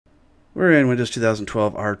We're in Windows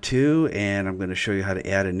 2012 R2, and I'm going to show you how to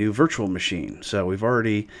add a new virtual machine. So we've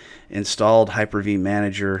already installed Hyper-V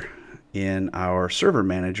Manager in our server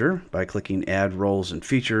manager by clicking Add Roles and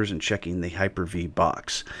Features and checking the Hyper-V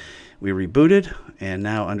box. We rebooted, and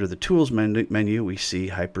now under the Tools menu we see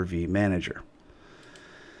Hyper-V Manager.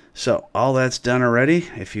 So all that's done already.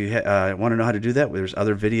 If you want to know how to do that, there's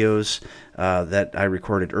other videos that I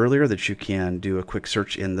recorded earlier that you can do a quick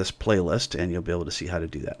search in this playlist, and you'll be able to see how to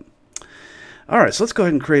do that. Alright, so let's go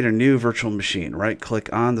ahead and create a new virtual machine.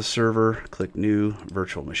 Right-click on the server, click New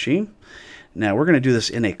Virtual Machine. Now we're going to do this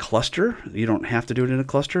in a cluster. You don't have to do it in a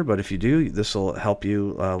cluster, but if you do, this will help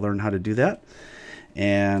you learn how to do that.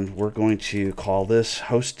 And we're going to call this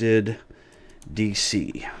Hosted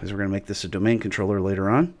DC, because we're going to make this a domain controller later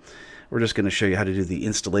on. We're just going to show you how to do the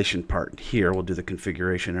installation part here. We'll do the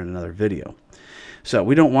configuration in another video. So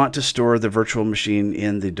we don't want to store the virtual machine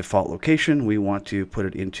in the default location. We want to put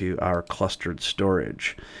it into our clustered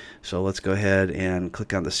storage. So let's go ahead and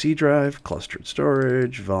click on the C drive, clustered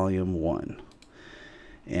storage, volume 1.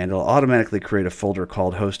 And it'll automatically create a folder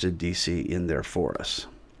called Hosted DC in there for us.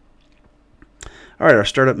 All right, our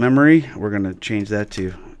startup memory, we're going to change that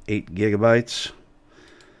to 8 gigabytes.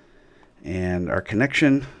 And our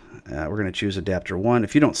connection, we're going to choose adapter 1.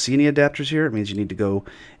 If you don't see any adapters here, it means you need to go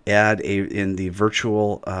add in the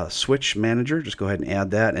virtual switch manager. Just go ahead and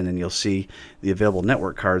add that, and then you'll see the available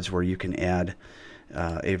network cards where you can add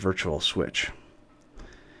a virtual switch.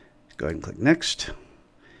 Go ahead and click Next.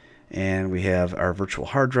 And we have our virtual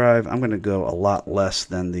hard drive. I'm going to go a lot less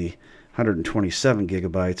than the 127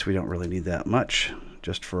 gigabytes. We don't really need that much,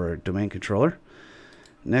 just for a domain controller.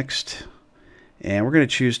 Next. And we're going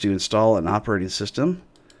to choose to install an operating system,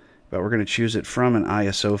 but we're going to choose it from an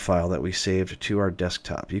ISO file that we saved to our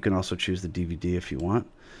desktop. You can also choose the DVD if you want.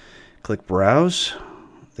 Click Browse.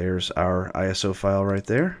 There's our ISO file right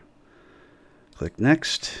there. Click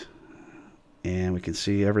Next, and we can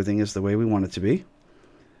see everything is the way we want it to be.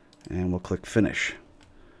 And we'll click Finish.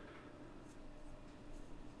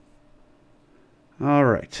 All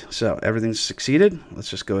right, so everything's succeeded.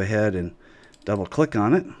 Let's just go ahead and double click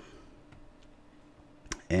on it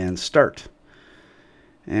and start.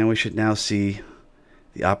 And we should now see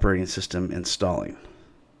the operating system installing.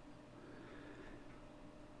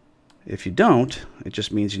 If you don't, it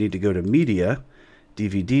just means you need to go to Media,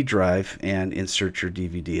 DVD drive, and insert your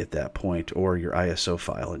DVD at that point, or your ISO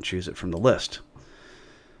file, and choose it from the list.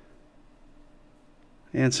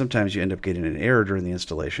 And sometimes you end up getting an error during the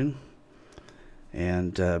installation.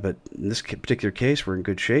 And but in this particular case, we're in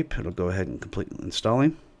good shape. It'll go ahead and complete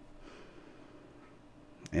installing.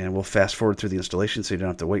 And we'll fast forward through the installation so you don't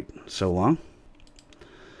have to wait so long.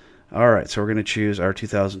 Alright, so we're going to choose our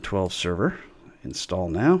 2012 server. Install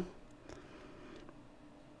now.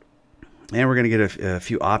 And we're going to get a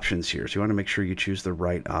few options here, so you want to make sure you choose the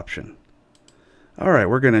right option. Alright,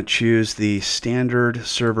 we're going to choose the standard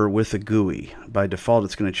server with a GUI. By default,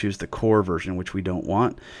 it's going to choose the core version, which we don't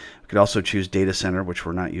want. We could also choose data center, which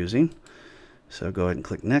we're not using. So go ahead and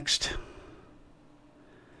click Next.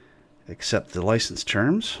 Accept the license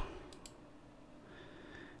terms.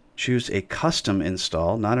 Choose a custom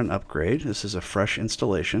install, not an upgrade. This is a fresh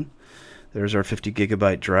installation. There's our 50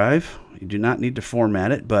 gigabyte drive. You do not need to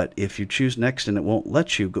format it, but if you choose Next and it won't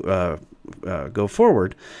let you go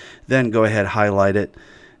forward, then go ahead, highlight it,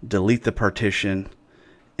 delete the partition,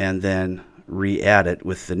 and then re-add it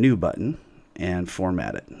with the new button and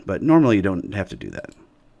format it. But normally you don't have to do that.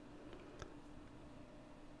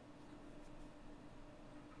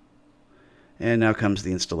 And now comes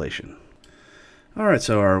the installation. Alright,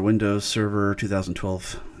 so our Windows Server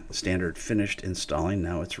 2012 standard finished installing.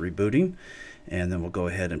 Now it's rebooting, and then we'll go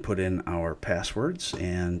ahead and put in our passwords,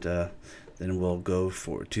 and then we'll go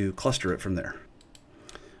to cluster it from there.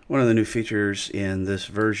 One of the new features in this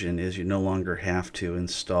version is you no longer have to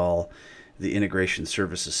install the integration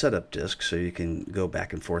services setup disk, so you can go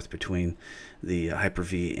back and forth between the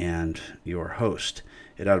Hyper-V and your host.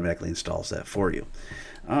 It automatically installs that for you.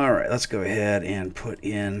 Alright, let's go ahead and put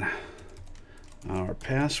in our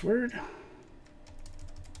password.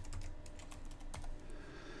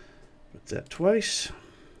 Put that twice.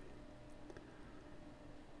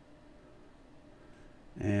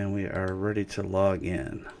 And we are ready to log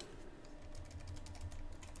in.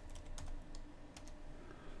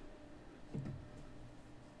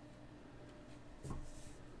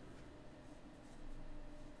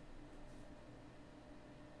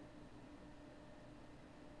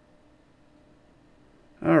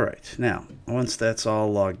 Alright, now once that's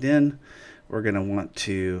all logged in, we're going to want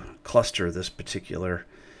to cluster this particular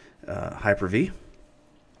Hyper-V.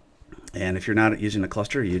 And if you're not using a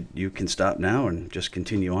cluster, you can stop now and just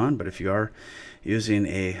continue on. But if you are using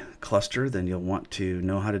a cluster, then you'll want to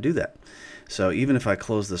know how to do that. So even if I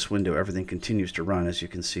close this window, everything continues to run, as you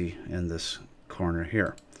can see in this corner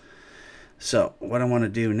here. So what I want to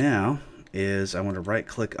do now is I want to right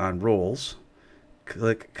click on roles,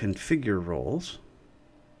 click configure roles,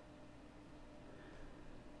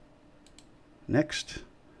 next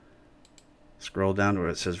scroll down to where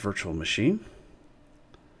it says virtual machine,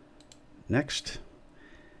 next,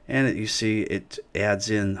 and you see it adds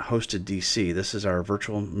in hosted DC. This is our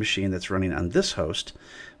virtual machine that's running on this host,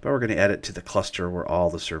 but we're going to add it to the cluster where all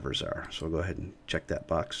the servers are. So we'll go ahead and check that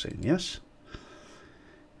box saying yes.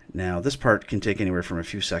 Now this part can take anywhere from a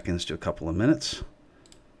few seconds to a couple of minutes.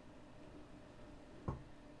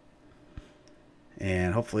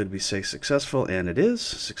 And hopefully it'll be successful, and it is.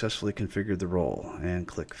 Successfully configured the role, and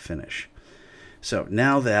click finish. So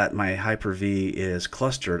now that my Hyper-V is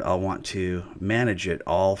clustered, I'll want to manage it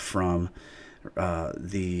all from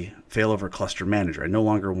the failover cluster manager. I no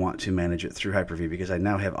longer want to manage it through Hyper-V because I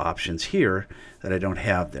now have options here that I don't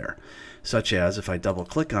have there. Such as if I double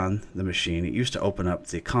click on the machine, it used to open up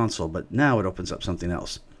the console, but now it opens up something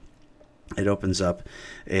else. It opens up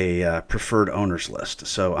a preferred owners list.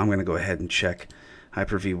 So I'm going to go ahead and check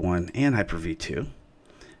Hyper-V 1 and Hyper-V 2.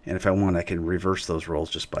 And if I want, I can reverse those roles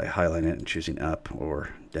just by highlighting it and choosing up or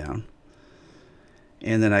down.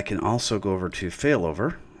 And then I can also go over to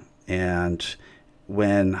failover, and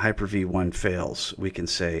when Hyper-V 1 fails, we can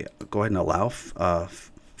say go ahead and allow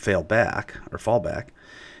fail back or fallback,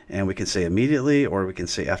 and we can say immediately, or we can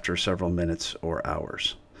say after several minutes or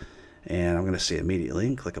hours. And I'm going to say immediately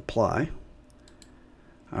and click apply.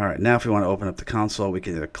 All right, now if we want to open up the console, we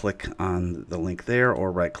can either click on the link there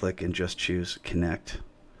or right click and just choose connect.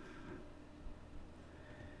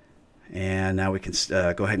 And now we can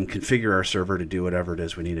go ahead and configure our server to do whatever it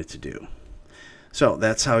is we need it to do. So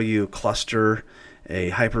that's how you cluster a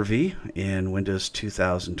Hyper-V in Windows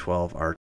 2012 R2.